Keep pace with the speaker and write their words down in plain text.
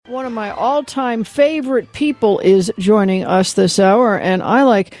One of my all-time favorite people is joining us this hour, and I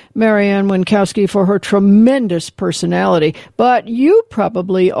like Marianne Winkowski for her tremendous personality, but you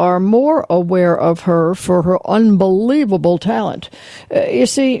probably are more aware of her for her unbelievable talent. You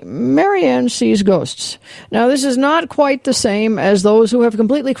see, Marianne sees ghosts. Now, this is not quite the same as those who have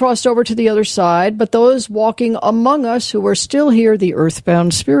completely crossed over to the other side, but those walking among us who are still here, the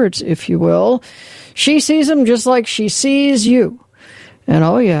earthbound spirits, if you will. She sees them just like she sees you. And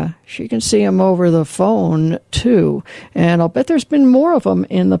oh yeah, she can see them over the phone too. And I'll bet there's been more of them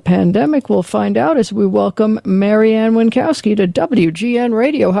in the pandemic. We'll find out as we welcome Marianne Winkowski to WGN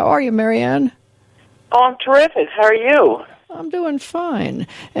Radio. How are you, Marianne? Oh, I'm terrific. How are you? I'm doing fine.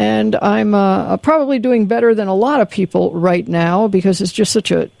 And I'm probably doing better than a lot of people right now because it's just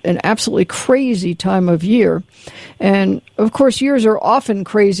such an absolutely crazy time of year. And, of course, years are often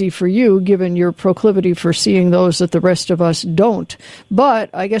crazy for you, given your proclivity for seeing those that the rest of us don't. But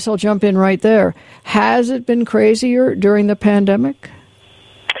I guess I'll jump in right there. Has it been crazier during the pandemic?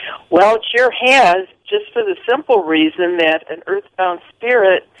 Well, it sure has, just for the simple reason that an earthbound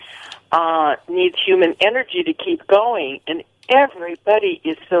spirit needs human energy to keep going, and everybody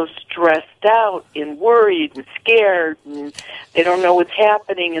is so stressed out and worried and scared, and they don't know what's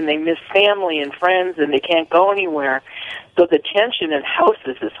happening, and they miss family and friends, and they can't go anywhere. So the tension in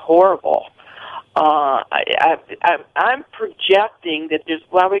houses is horrible. I'm projecting that there's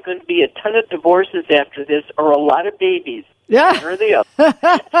probably going to be a ton of divorces after this, or a lot of babies. Yeah. One or the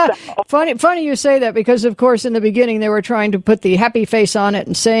other. Funny you say that because, of course, in the beginning they were trying to put the happy face on it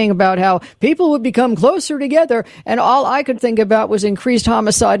and saying about how people would become closer together, and all I could think about was increased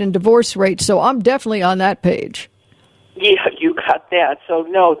homicide and divorce rates. So I'm definitely on that page. Yeah, you got that. So,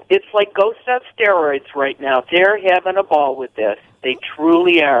 no, it's like ghosts on steroids right now. They're having a ball with this. They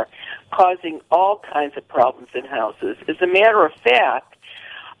truly are, causing all kinds of problems in houses. As a matter of fact,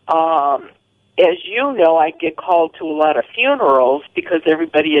 as you know, I get called to a lot of funerals because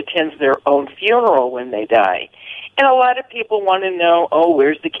everybody attends their own funeral when they die. And a lot of people want to know,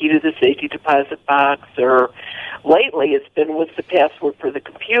 where's the key to the safety deposit box? Or lately it's been, what's the password for the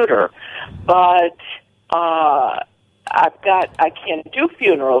computer? But I can't do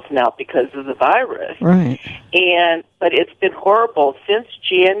funerals now because of the virus. Right. But it's been horrible. Since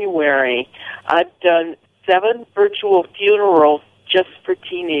January, I've done 7 virtual funerals just for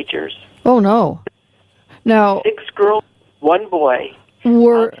teenagers. Oh, no. Now, 6 girls, 1 boy.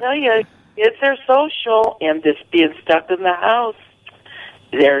 I'll tell you, kids are social, and this being stuck in the house,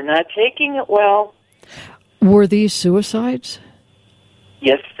 they're not taking it well. Were these suicides?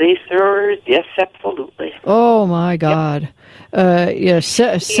 Yes, they sir. Yes, absolutely. Oh, my God. Yep. Yes,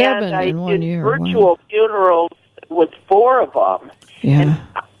 7 in 1 year. Virtual funerals with 4 of them. Yeah. And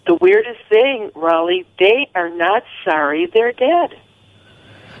the weirdest thing, Raleigh, they are not sorry they're dead.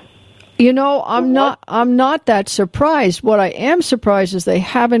 You know, I'm not that surprised. What I am surprised is they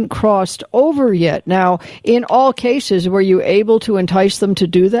haven't crossed over yet. Now, in all cases, were you able to entice them to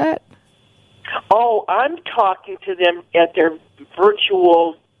do that? Oh, I'm talking to them at their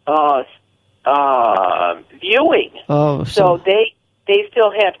virtual viewing. Oh, so they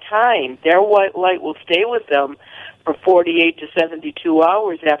still have time. Their white light will stay with them for 48 to 72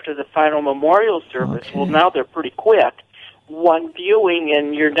 hours after the final memorial service. Okay. Well, now they're pretty quick. 1 viewing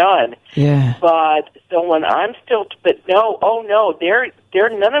and you're done. Yeah. But so when I'm still, but no, they're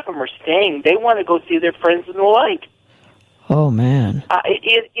none of them are staying. They want to go see their friends in the light. Oh man,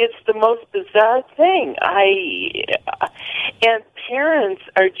 it's the most bizarre thing. And parents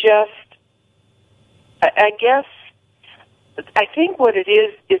are just, I guess, I think what it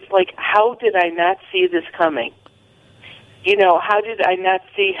is, it's like, how did I not see this coming? You know, how did I not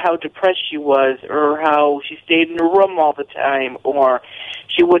see how depressed she was, or how she stayed in her room all the time, or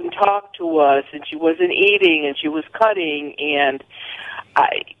she wouldn't talk to us, and she wasn't eating, and she was cutting, and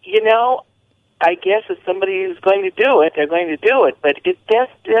I guess if somebody is going to do it, they're going to do it. But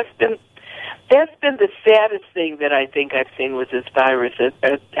that's been the saddest thing that I think I've seen with this virus,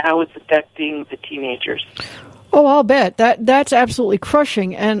 how it's affecting the teenagers. Oh, I'll bet. That's absolutely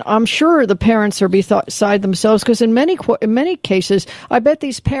crushing, and I'm sure the parents are beside themselves because in many cases, I bet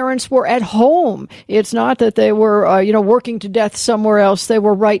these parents were at home. It's not that they were, working to death somewhere else. They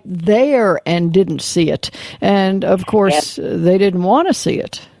were right there and didn't see it, and of course, they didn't want to see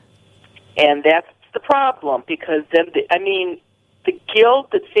it. And that's the problem, because then the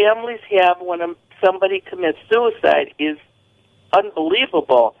guilt that families have when somebody commits suicide is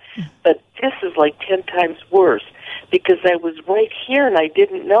unbelievable. But this is like 10 times worse, because I was right here and I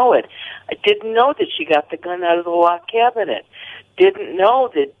didn't know it. I didn't know that she got the gun out of the locked cabinet. Didn't know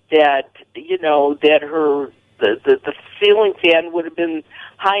that her the ceiling fan would have been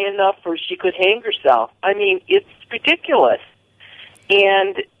high enough where she could hang herself. I mean, it's ridiculous.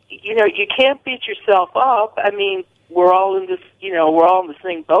 And, you know, you can't beat yourself up. I mean, we're all in this, you know, we're all in the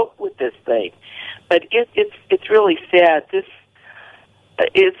same boat with this thing. But it's really sad. This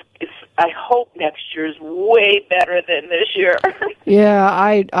is, I hope next year is way better than this year. Yeah,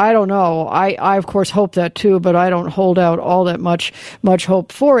 I don't know. I of course hope that too, but I don't hold out all that much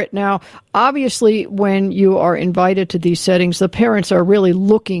hope for it. Now, obviously, when you are invited to these settings, the parents are really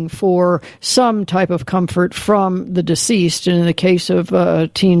looking for some type of comfort from the deceased, and in the case of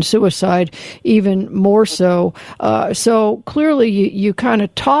teen suicide, even more so. So clearly, you kind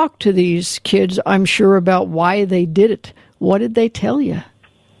of talk to these kids, I'm sure, about why they did it. What did they tell you?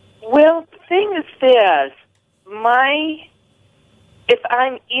 Well, the thing is this, if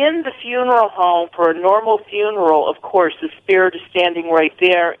I'm in the funeral home for a normal funeral, of course, the spirit is standing right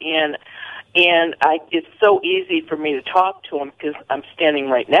there, and it's so easy for me to talk to them because I'm standing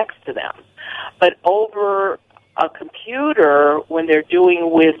right next to them. But over a computer, when they're doing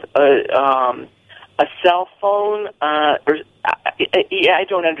with a cell phone, I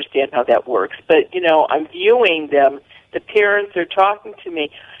don't understand how that works. But, you know, I'm viewing them. The parents are talking to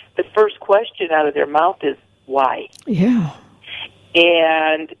me. The first question out of their mouth is, why? Yeah.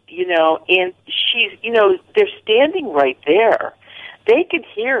 And, you know, and she's, you know, they're standing right there. They can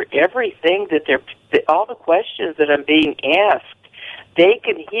hear everything all the questions that I'm being asked. They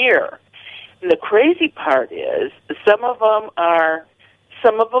can hear. And the crazy part is, some of them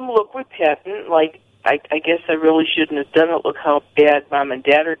look repentant, like, I guess I really shouldn't have done it. Look how bad Mom and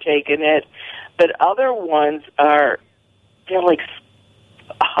Dad are taking it. But other ones they're like,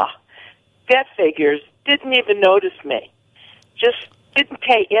 that figures, didn't even notice me. Just didn't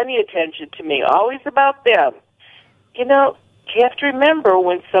pay any attention to me. Always about them. You know, you have to remember,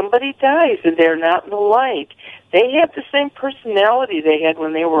 when somebody dies and they're not in the light, they have the same personality they had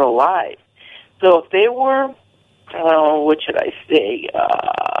when they were alive. So if they were, what should I say,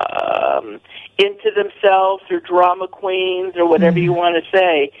 into themselves or drama queens or whatever you want to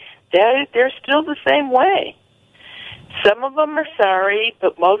say, they're still the same way. Some of them are sorry,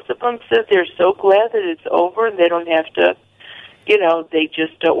 but most of them said they're so glad that it's over and they don't have to, you know, they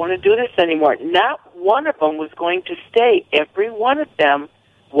just don't want to do this anymore. Not one of them was going to stay. Every one of them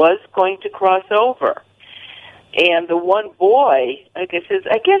was going to cross over. And the one boy, I guess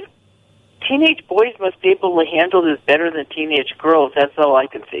teenage boys must be able to handle this better than teenage girls. That's all I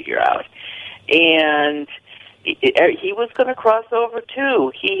can figure out. And he was going to cross over,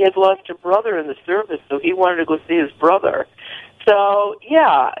 too. He had lost a brother in the service, so he wanted to go see his brother. So,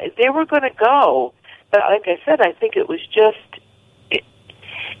 yeah, they were going to go. But like I said, I think it was just,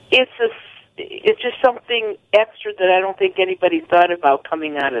 it's just something extra that I don't think anybody thought about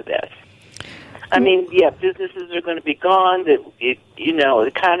coming out of this. I mean, yeah, businesses are going to be gone, the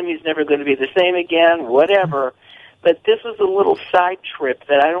economy is never going to be the same again, whatever. But this was a little side trip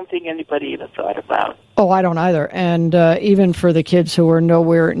that I don't think anybody even thought about. Oh, I don't either. And even for the kids who are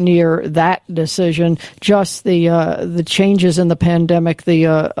nowhere near that decision, just the changes in the pandemic,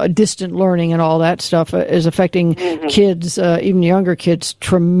 the distant learning and all that stuff is affecting kids, even younger kids,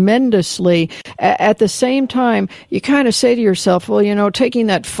 tremendously. At the same time, you kind of say to yourself, well, you know, taking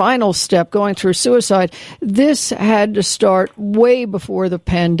that final step, going through suicide, this had to start way before the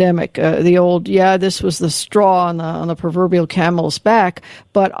pandemic. This was the straw on the proverbial camel's back.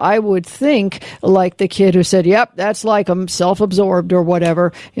 But I would think, like the kid who said, yep, that's like I'm self-absorbed or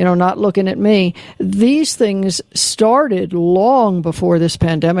whatever, you know, not looking at me. These things started long before this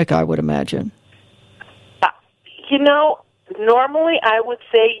pandemic, I would imagine. You know, normally I would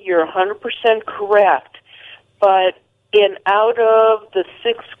say you're 100% correct. But out of the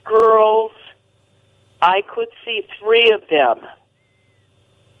 6 girls, I could see 3 of them.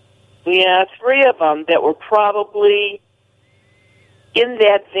 Yeah, 3 of them that were probably in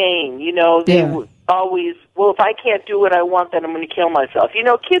that vein. You know, they were always, well, if I can't do what I want, then I'm going to kill myself. You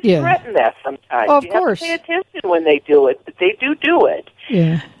know, kids threaten that sometimes. Of you course. have to pay attention when they do it, but they do it.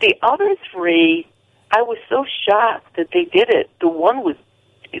 Yeah. The other 3, I was so shocked that they did it. The one was,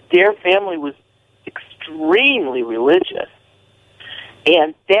 their family was extremely religious,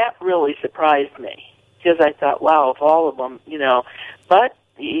 and that really surprised me because I thought, wow, of all of them, you know, but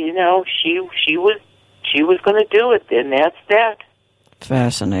you know, she was going to do it. Then that's that.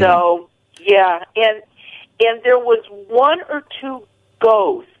 Fascinating. So yeah, and there was 1 or 2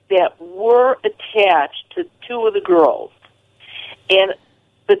 ghosts that were attached to 2 of the girls, and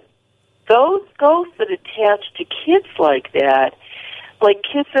those ghosts that attach to kids like that, like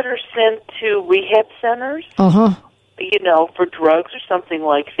kids that are sent to rehab centers, you know, for drugs or something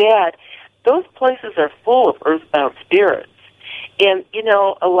like that, those places are full of earthbound spirits. And,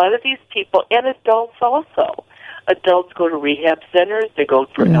 a lot of these people, and adults also, adults go to rehab centers, they go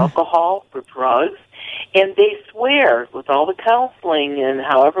for alcohol, for drugs, and they swear with all the counseling and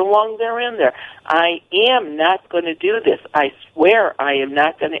however long they're in there, I am not going to do this. I swear I am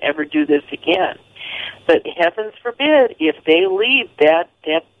not going to ever do this again. But heavens forbid, if they leave that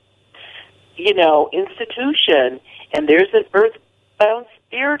institution and there's an earthbound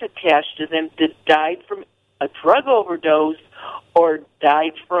spirit attached to them that died from a drug overdose or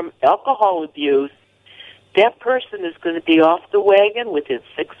died from alcohol abuse, that person is going to be off the wagon within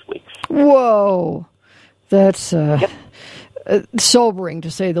 6 weeks. Whoa. That's sobering,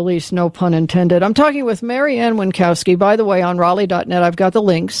 to say the least, no pun intended. I'm talking with Marianne Winkowski. By the way, on Raleigh.net, I've got the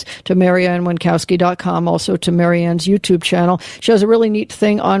links to MarianneWinkowski.com, also to Marianne's YouTube channel. She has a really neat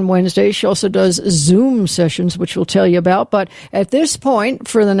thing on Wednesday. She also does Zoom sessions, which we'll tell you about. But at this point,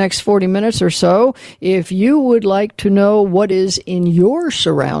 for the next 40 minutes or so, if you would like to know what is in your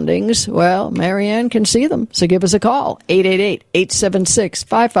surroundings, well, Marianne can see them. So give us a call,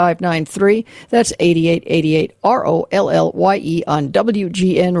 888-876-5593. That's 8888 ROLLY on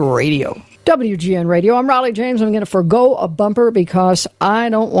WGN Radio. WGN Radio. I'm Raleigh James. I'm going to forgo a bumper because I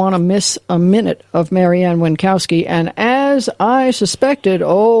don't want to miss a minute of Marianne Winkowski. And as I suspected,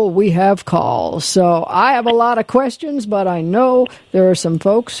 we have calls. So I have a lot of questions, but I know there are some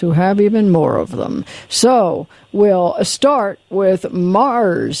folks who have even more of them. So we'll start with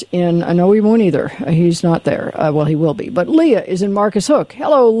Mars in, no, he won't either. He's not there. Well, he will be. But Leah is in Marcus Hook.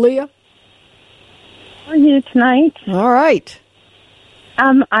 Hello, Leah. How are you tonight? All right.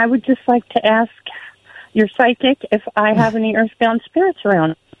 I would just like to ask your psychic if I have any earthbound spirits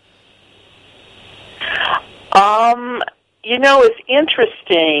around. It's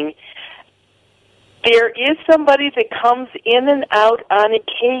interesting. There is somebody that comes in and out on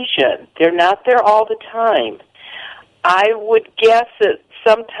occasion. They're not there all the time. I would guess that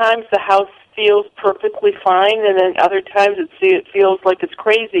sometimes the house feels perfectly fine, and then other times it feels like it's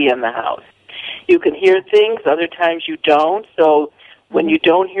crazy in the house. You can hear things, other times you don't. So when you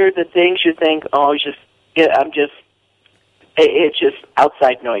don't hear the things, you think, it's just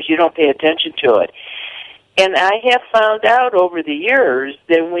outside noise. You don't pay attention to it. And I have found out over the years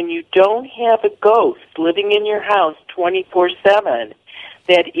that when you don't have a ghost living in your house 24/7,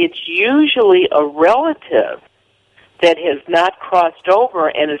 that it's usually a relative that has not crossed over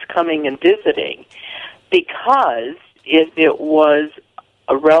and is coming and visiting. Because if it was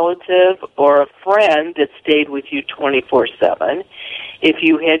a relative or a friend that stayed with you 24/7, if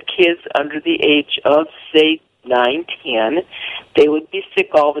you had kids under the age of, say, 9, 10, they would be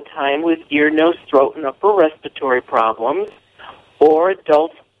sick all the time with ear, nose, throat, and upper respiratory problems, or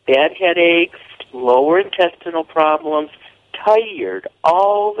adults, bad headaches, lower intestinal problems, tired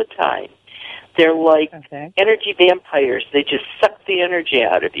all the time. They're like energy vampires. They just suck the energy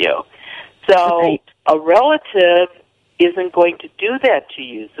out of you. So a relative isn't going to do that to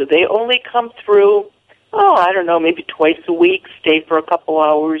you. So they only come through, maybe twice a week, stay for a couple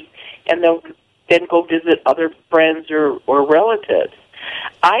hours, and they'll then go visit other friends or relatives.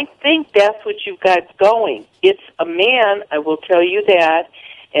 I think that's what you've got going. It's a man, I will tell you that,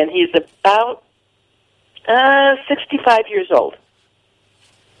 and he's about 65 years old.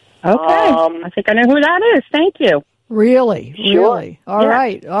 Okay. I think I know who that is. Thank you. Really? Sure. Really? All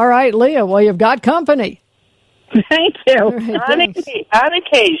right, Leah. Well, you've got company. Thank you. Right, on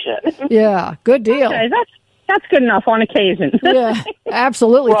occasion. Yeah, good deal. Okay, that's good enough on occasion. Yeah,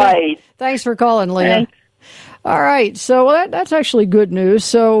 absolutely. Right. Thanks for calling, Leah. Thanks. All right, so that's actually good news.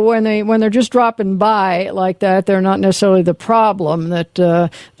 So when they're just dropping by like that, they're not necessarily the problem that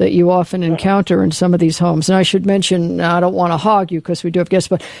you often encounter in some of these homes. And I should mention, I don't want to hog you because we do have guests,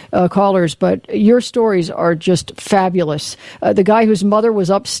 but callers, but your stories are just fabulous. The guy whose mother was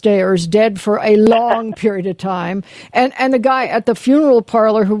upstairs, dead for a long period of time, and the guy at the funeral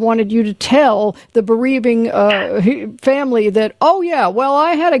parlor who wanted you to tell the bereaving family that,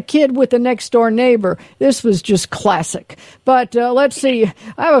 I had a kid with the next door neighbor. This was just classic. But let's see.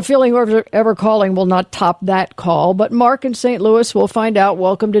 I have a feeling whoever's ever calling will not top that call. But Mark in St. Louis, we'll find out.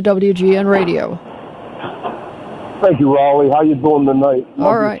 Welcome to WGN Radio. Thank you, Raleigh. How you doing tonight?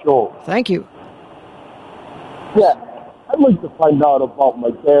 All right. Show. Thank you. Yeah, I'd like to find out about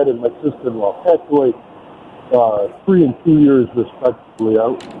my dad and my sister-in-law. Passed away 3 and 2 years, respectively. I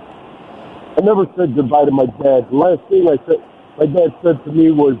never said goodbye to my dad. The last thing my dad said to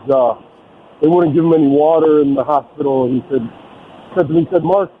me was, they wouldn't give him any water in the hospital, and he said,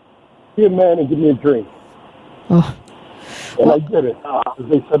 Mark, be a man and give me a drink. Oh. And I did it, because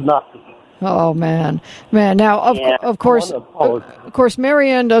they said not to. Oh, man. Now, of course,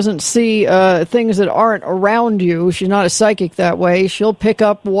 Marianne doesn't see things that aren't around you. She's not a psychic that way. She'll pick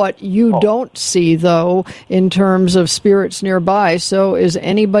up what you don't see, though, in terms of spirits nearby. So is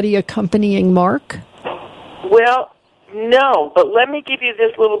anybody accompanying Mark? Well, no, but let me give you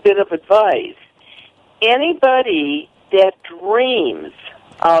this little bit of advice. Anybody that dreams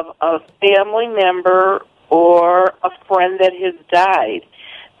of a family member or a friend that has died,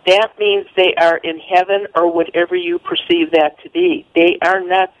 that means they are in heaven or whatever you perceive that to be. They are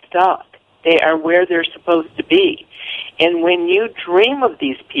not stuck. They are where they're supposed to be. And when you dream of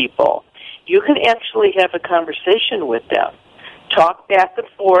these people, you can actually have a conversation with them. Talk back and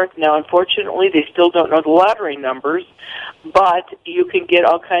forth. Now, unfortunately, they still don't know the lottery numbers, but you can get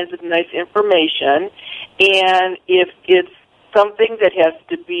all kinds of nice information. And if it's something that has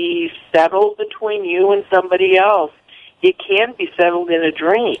to be settled between you and somebody else, it can be settled in a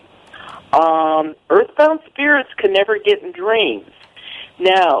dream. Earthbound spirits can never get in dreams.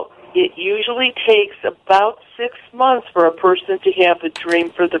 Now, it usually takes about 6 months for a person to have a dream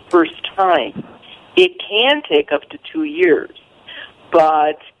for the first time. It can take up to 2 years.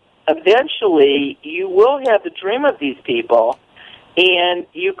 But eventually, you will have a dream of these people, and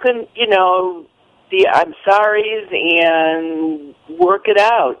you can, the I'm sorry's and work it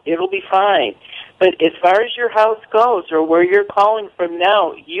out. It'll be fine. But as far as your house goes or where you're calling from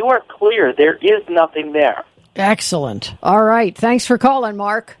now, you are clear. There is nothing there. Excellent. All right. Thanks for calling,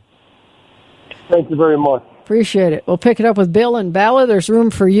 Mark. Thank you very much. Appreciate it. We'll pick it up with Bill and Bala. There's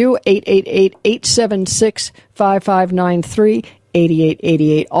room for you. 888-876-5593.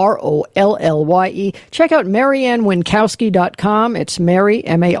 8888 ROLLYE. Check out MarianneWinkowski.com. It's Mary,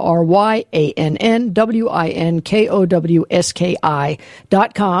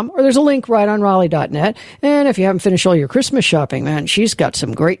 MaryanneWinkowski.com. Or there's a link right on Raleigh.net. And if you haven't finished all your Christmas shopping, man, she's got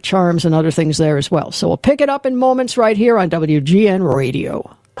some great charms and other things there as well. So we'll pick it up in moments right here on WGN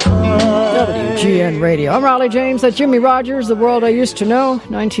Radio. WGN Radio. I'm Raleigh James. That's Jimmy Rogers, The World I Used to Know,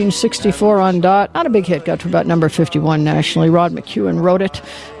 1964 on dot. Not a big hit, got to about number 51 nationally. Rod McEwen wrote it.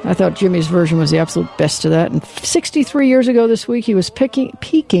 I thought Jimmy's version was the absolute best of that. And 63 years ago this week, he was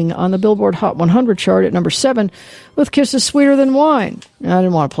peaking on the Billboard Hot 100 chart at number 7 with Kisses Sweeter Than Wine. I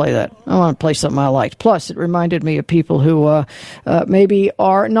didn't want to play that. I want to play something I liked. Plus, it reminded me of people who maybe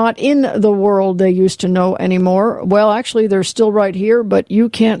are not in the world they used to know anymore. Well, actually, they're still right here, but you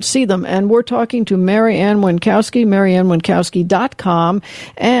can't see them. And we're talking to Marianne Winkowski, MarianneWinkowski.com.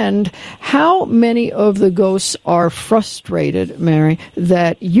 And how many of the ghosts are frustrated, Mary,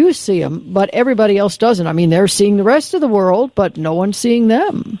 that you see them, but everybody else doesn't? I mean, they're seeing the rest of the world, but no one's seeing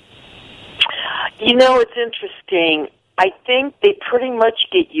them. It's interesting. I think they pretty much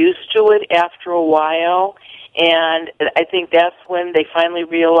get used to it after a while, and I think that's when they finally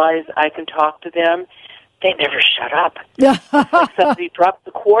realize I can talk to them. They never shut up. It's like somebody dropped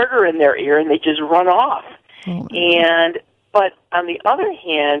the quarter in their ear and they just run off. But on the other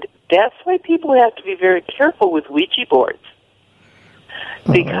hand, that's why people have to be very careful with Ouija boards.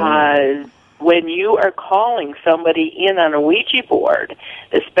 Because when you are calling somebody in on a Ouija board,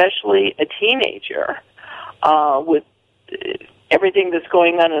 especially a teenager, with everything that's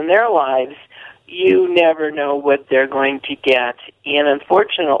going on in their lives, you never know what they're going to get. And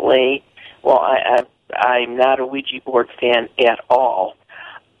unfortunately, I'm not a Ouija board fan at all.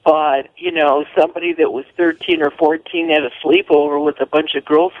 But, somebody that was 13 or 14 had a sleepover with a bunch of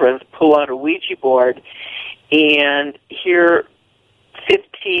girlfriends, pull out a Ouija board, and here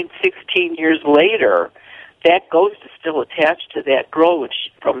 15, 16 years later, that ghost is still attached to that girl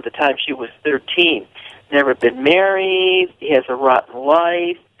from the time she was 13. Never been married, has a rotten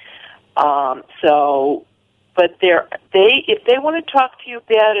life. But if they want to talk to you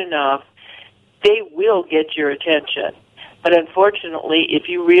bad enough, they will get your attention. But unfortunately, if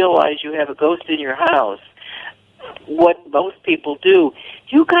you realize you have a ghost in your house, what most people do,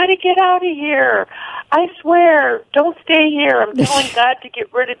 you got to get out of here. I swear, don't stay here. I'm telling God to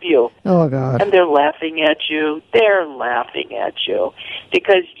get rid of you. Oh, God. And they're laughing at you. They're laughing at you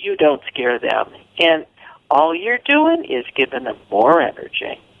because you don't scare them. And all you're doing is giving them more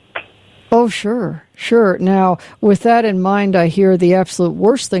energy. Oh, sure. Now, with that in mind, I hear the absolute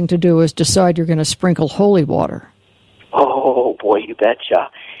worst thing to do is decide you're going to sprinkle holy water. Oh, boy, you betcha.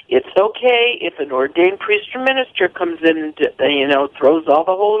 It's okay if an ordained priest or minister comes in and, throws all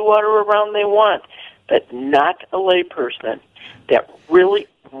the holy water around they want, but not a layperson. That really,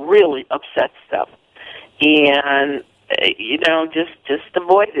 really upsets them. And, just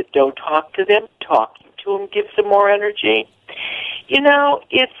avoid it. Don't talk to them. Talking to them gives them more energy.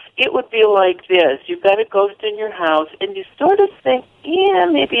 it would be like this. You've got a ghost in your house, and you sort of think, yeah,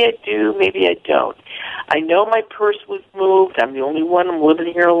 maybe I do, maybe I don't. I know my purse was moved. I'm the only one. I'm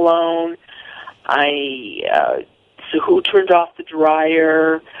living here alone. So who turned off the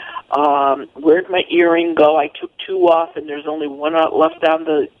dryer? Where'd my earring go? I took two off, and there's only one left on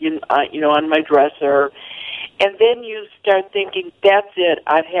on my dresser. And then you start thinking, that's it.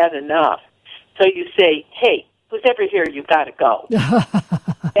 I've had enough. So you say, hey, who's ever here? You got to go.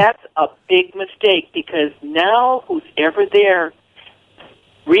 That's a big mistake, because now who's ever there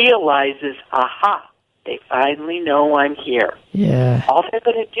realizes, aha, they finally know I'm here. Yeah. All they're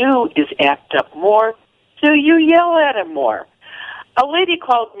going to do is act up more, so you yell at them more. A lady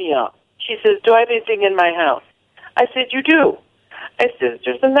called me up. She says, do I have anything in my house? I said, you do. I said,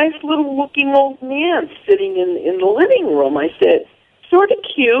 there's a nice little looking old man sitting in the living room. I said, sort of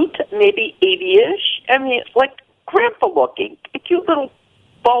cute, maybe 80-ish. I mean, like grandpa looking, a cute little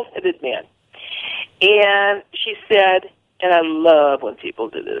bald-headed man. And she said, and I love when people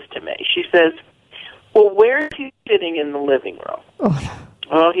do this to me, she says, well, where is he sitting in the living room? Oh.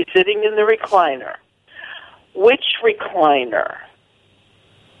 Well, he's sitting in the recliner. Which recliner?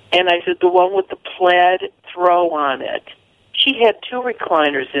 And I said, the one with the plaid throw on it. She had two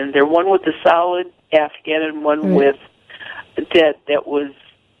recliners in there, one with the solid Afghan and one with that was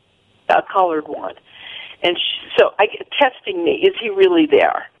a colored one. And so testing me, is he really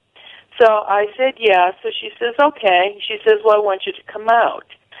there? So I said, yeah. So she says, okay. She says, well, I want you to come out.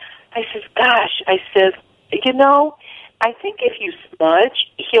 I says, gosh, I says, I think if you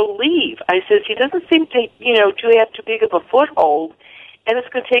smudge, he'll leave. I says, he doesn't seem to, to have too big of a foothold, and it's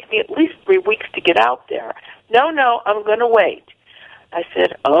going to take me at least 3 weeks to get out there. No, I'm going to wait. I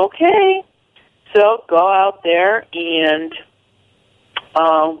said, okay. So go out there and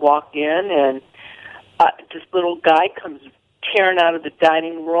walk in, and this little guy comes tearing out of the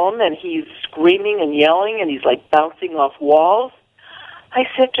dining room, and he's screaming and yelling, and he's like bouncing off walls. I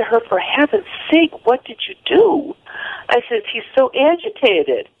said to her, for heaven's sake, what did you do? I said, he's so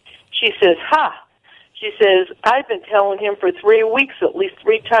agitated. She says, She says, I've been telling him for 3 weeks, at least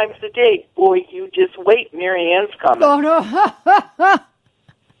 3 times a day, boy, you just wait, Mary Ann's coming. Oh, no.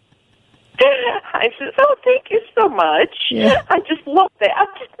 I said, oh, thank you so much. Yeah. I just love that.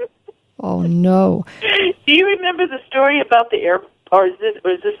 Oh, no. Do you remember the story about the or is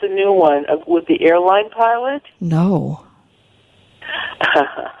this a new one, with the airline pilot? No.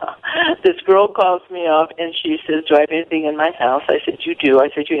 This girl calls me up, and she says, do I have anything in my house? I said, you do. I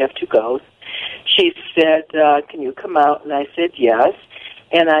said, you have 2 ghosts. She said, can you come out? And I said, yes.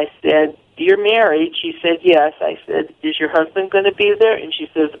 And I said, you're married? She said, yes. I said, is your husband going to be there? And she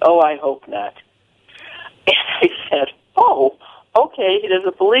says, oh, I hope not. And I said, oh, okay, he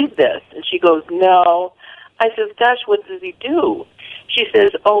doesn't believe this. And she goes, no. I says, gosh, what does he do? She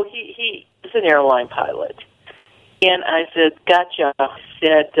says, oh, he is an airline pilot. And I said, gotcha. I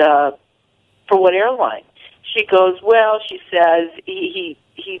said, for what airline? She goes, well, she says, he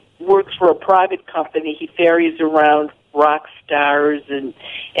works for a private company. He ferries around rock stars and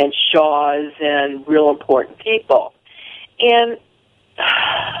Shaws and real important people. And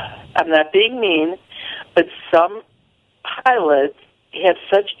I'm not being mean, but some pilots have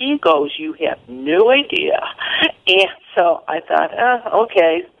such egos you have no idea. And so I thought,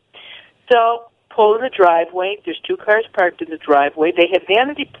 okay. So pull in the driveway. There's 2 cars parked in the driveway. They have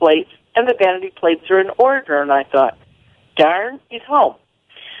vanity plates, and the vanity plates are in order. And I thought, darn, he's home.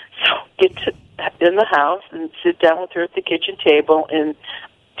 So get in the house and sit down with her at the kitchen table. And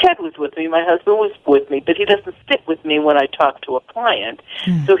Ted was with me. My husband was with me, but he doesn't sit with me when I talk to a client.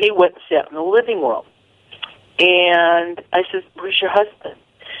 So he went and sat in the living room. And I said, where's your husband?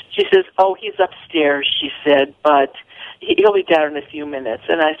 She says, oh, he's upstairs, she said, but he'll be down in a few minutes.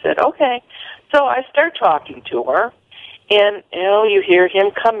 And I said, okay. So I start talking to her, and, you hear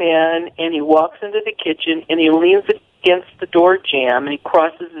him come in, and he walks into the kitchen, and he leans against the door jamb, and he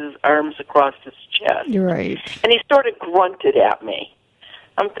crosses his arms across his chest. You're right. And he sort of grunted at me.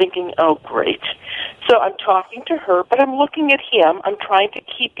 I'm thinking, oh, great. So I'm talking to her, but I'm looking at him. I'm trying to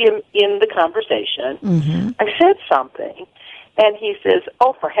keep him in the conversation. Mm-hmm. I said something, and he says,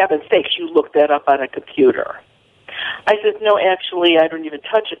 oh, for heaven's sakes, you looked that up on a computer. I said, no, actually, I don't even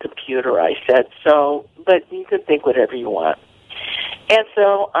touch a computer, I said, but you can think whatever you want. And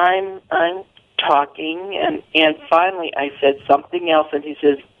so I'm talking, and finally I said something else, and he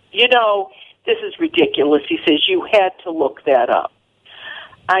says, this is ridiculous. He says, you had to look that up.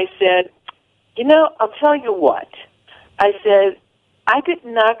 I said, I'll tell you what. I said, I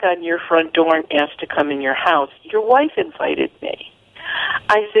didn't knock on your front door and ask to come in your house. Your wife invited me.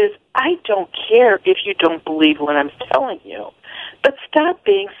 I says, I don't care if you don't believe what I'm telling you. but stop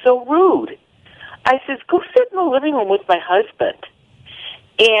being so rude. I says, go sit in the living room with my husband.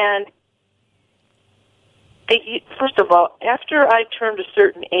 And first of all, after I turned a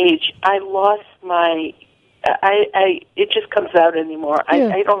certain age, I lost my, it just comes out anymore.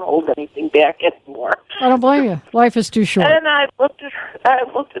 Yeah. I don't hold anything back anymore. I don't blame you. Life is too short. And I looked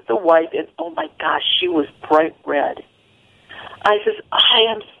at the wife, and oh my gosh, she was bright red. I says, I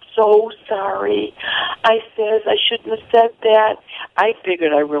am so sorry. I says, I shouldn't have said that. I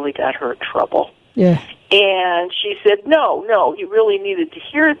figured I really got her in trouble. Yeah. And she said, no, you really needed to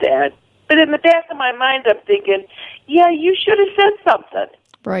hear that. But in the back of my mind, I'm thinking, yeah, you should have said something.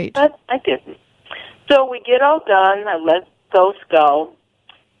 Right. But I didn't. So we get all done. I let those go.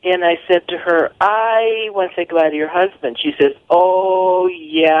 And I said to her, I want to say goodbye to your husband. She says, oh,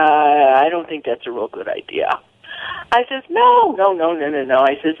 yeah, I don't think that's a real good idea. I says, no.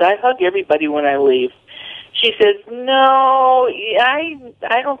 I says, I hug everybody when I leave. She says, no,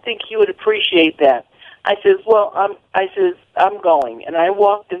 I don't think you would appreciate that. I says, well, I'm going. And I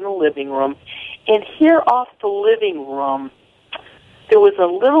walked in the living room, and here off the living room, there was a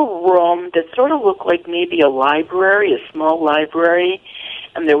little room that sort of looked like maybe a library, a small library,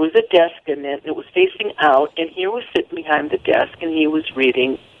 and there was a desk in it. It was facing out, and he was sitting behind the desk, and he was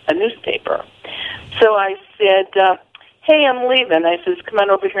reading a newspaper. So I said, hey, I'm leaving. I says, come on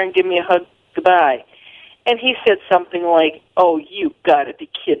over here and give me a hug goodbye. And he said something like, oh, you got to be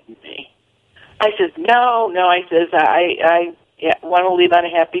kidding me. I says, no. I says, I want to leave on a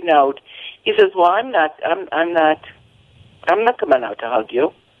happy note. He says, well, I'm not coming out to hug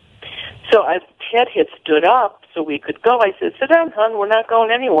you. So Ted had stood up so we could go. I said, sit down, hon. We're not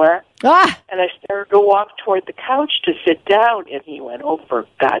going anywhere. Ah! And I started to walk toward the couch to sit down, and he went, oh, for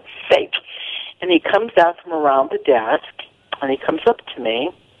God's sake. And he comes out from around the desk, and he comes up to me,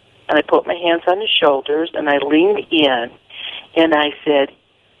 and I put my hands on his shoulders, and I leaned in, and I said,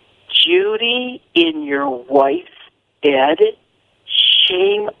 Judy, in your wife's bed,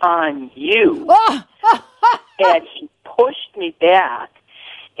 shame on you. And he pushed me back,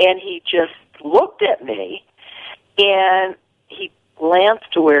 and he just looked at me, and he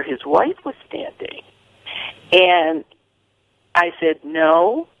glanced to where his wife was standing. And I said,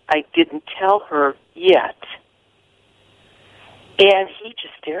 no, I didn't tell her yet. And he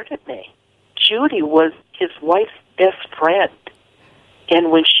just stared at me. Judy was his wife's best friend. And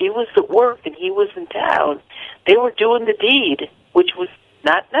when she was at work and he was in town, they were doing the deed, which was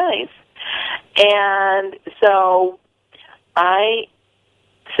not nice. And so I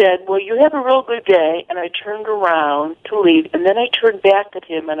said, well, you have a real good day. And I turned around to leave. And then I turned back at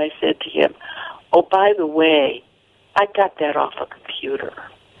him and I said to him, oh, by the way, I got that off a computer.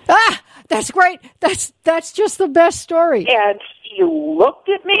 Ah, that's great. That's just the best story. And he looked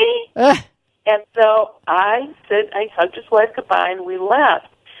at me. And so I said, I hugged his wife goodbye, and we left.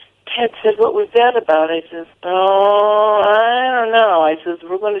 Ted said, what was that about? I says, oh, I don't know. I says,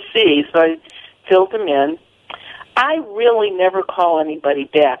 we're going to see. So I filled him in. I really never call anybody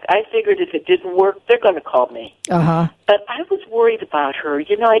back. I figured if it didn't work, they're going to call me. Uh-huh. But I was worried about her.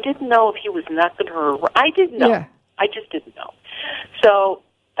 You know, I didn't know if he was knocking her. I didn't know. Yeah. I just didn't know. So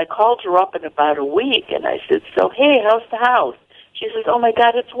I called her up in about a week, and I said, so, hey, how's the house? She says, oh, my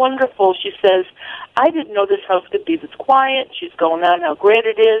God, it's wonderful. She says, I didn't know this house could be this quiet. She's going on how great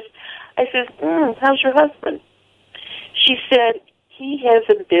it is. I says, how's your husband? She said, he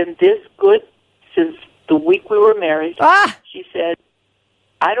hasn't been this good since the week we were married. Ah! She said,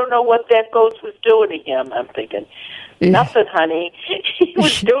 I don't know what that ghost was doing to him. I'm thinking, nothing, honey. He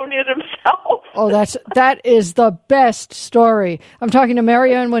was doing it himself. Oh, that is the best story. I'm talking to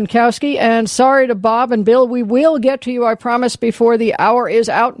Marianne Winkowski, and sorry to Bob and Bill. We will get to you, I promise, before the hour is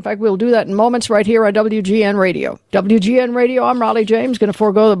out. In fact, we'll do that in moments right here on WGN Radio. WGN Radio, I'm Raleigh James, going to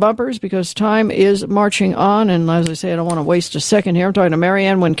forego the bumpers because time is marching on. And as I say, I don't want to waste a second here. I'm talking to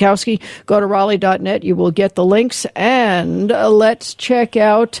Marianne Winkowski. Go to Raleigh.net. You will get the links. And let's check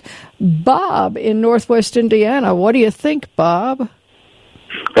out Bob in Northwest Indiana. What do you think, Bob?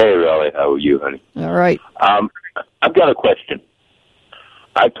 Hey, Raleigh. How are you, honey? All right. I've got a question.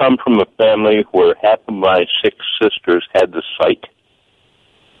 I come from a family where half of my 6 sisters had the sight.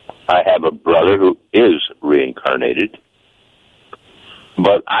 I have a brother who is reincarnated,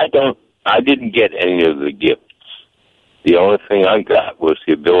 but I didn't get any of the gifts. The only thing I got was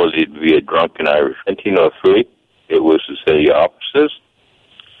the ability to be a drunken Irish. In 1903, it was the city offices.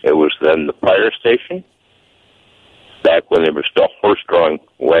 It was then the fire station, back when they were still horse-drawn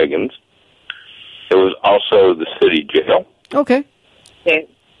wagons. It was also the city jail. Okay. And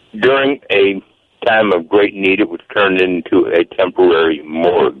during a time of great need, it was turned into a temporary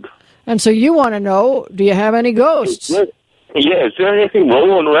morgue. And so you want to know, do you have any ghosts? Yeah, is there anything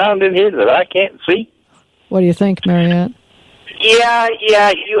rolling around in here that I can't see? What do you think, Marianne? Yeah,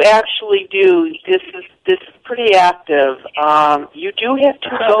 you actually do. This is pretty active. You do have 2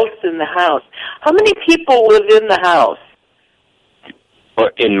 ghosts in the house. How many people live in the house?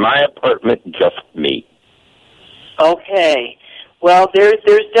 Or in my apartment, just me. Okay. Well, there's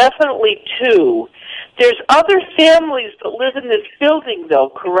definitely 2. There's other families that live in this building, though,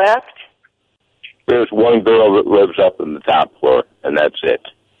 correct? There's one girl that lives up in the top floor, and that's it.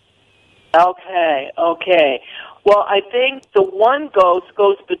 Okay. Well, I think the one ghost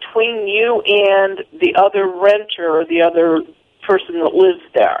goes between you and the other renter or the other person that lives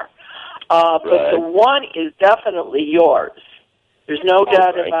there. But Right. the one is definitely yours. There's no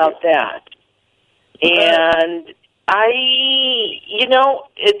doubt thank about you. that. And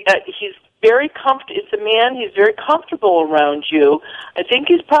he's very it's a man, he's very comfortable around you. I think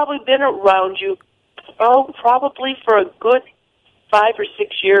he's probably been around you, probably for a good 5 or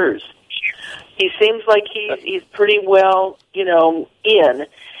 6 years. He seems like he's pretty well, in,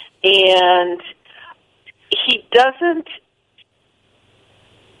 and he doesn't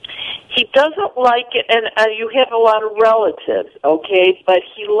like it, and you have a lot of relatives, okay, but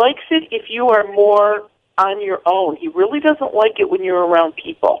he likes it if you are more on your own. He really doesn't like it when you're around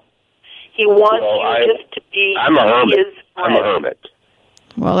people. He wants you just to be I'm a hermit. his friend. I'm a hermit.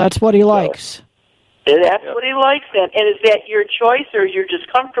 Well, that's what he likes. That's what he likes then. And is that your choice, or you're just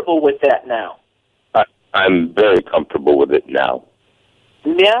comfortable with that now? I'm very comfortable with it now.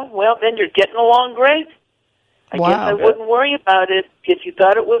 Yeah, well, then you're getting along great. I guess I wouldn't worry about it. If you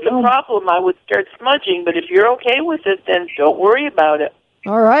thought it was a problem, I would start smudging. But if you're okay with it, then don't worry about it.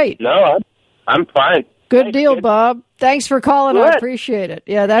 All right. No, I'm fine. Good deal, Bob. Thanks for calling. Good. I appreciate it.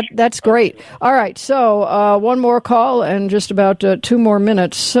 Yeah, that's great. All right, so one more call and just about 2 more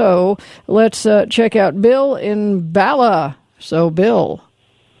minutes. So let's check out Bill in Bala. So, Bill.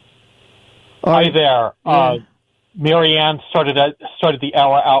 Hi there. Marianne started the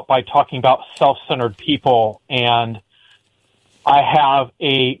hour out by talking about self-centered people, and I have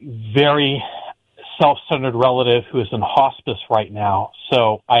a very self-centered relative who is in hospice right now.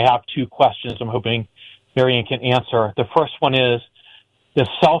 So I have 2 questions I'm hoping Marianne can answer. The first one is, does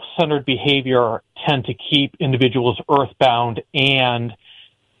self-centered behavior tend to keep individuals earthbound, and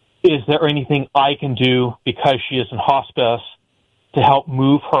is there anything I can do because she is in hospice to help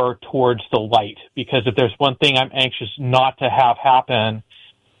move her towards the light? Because if there's one thing I'm anxious not to have happen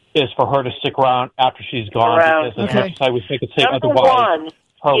is for her to stick around after she's gone. Because as much as I wish I could say Number otherwise, one,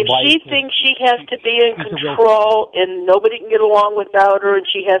 her if life she thinks she has to be in control and nobody can get along without her and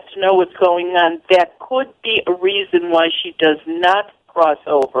she has to know what's going on, that could be a reason why she does not cross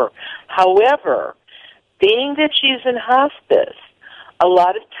over. However, being that she's in hospice, a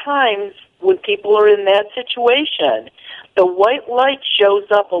lot of times when people are in that situation, the white light shows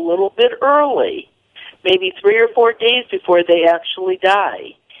up a little bit early, maybe 3 or 4 days before they actually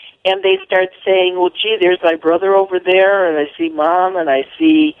die. And they start saying, well, gee, there's my brother over there, and I see Mom, and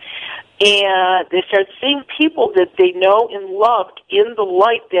they start seeing people that they know and loved in the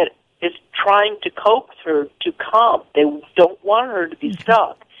light that is trying to coax her to come. They don't want her to be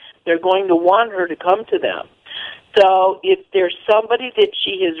stuck. They're going to want her to come to them. So if there's somebody that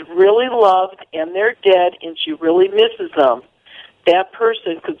she has really loved and they're dead and she really misses them, that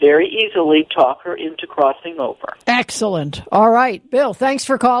person could very easily talk her into crossing over. Excellent. All right, Bill, thanks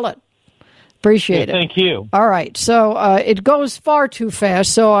for calling. Appreciate it. Thank you. All right, so it goes far too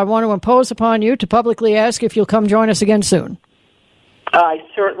fast, so I want to impose upon you to publicly ask if you'll come join us again soon. I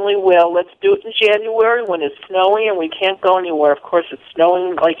certainly will. Let's do it in January when it's snowy and we can't go anywhere. Of course, it's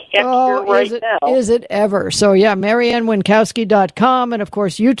snowing like heck here right now. Is it ever? So, yeah, MarianneWinkowski.com and, of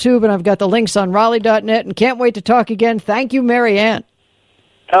course, YouTube, and I've got the links on Raleigh.net, and can't wait to talk again. Thank you, Marianne.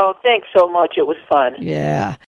 Oh, thanks so much. It was fun. Yeah.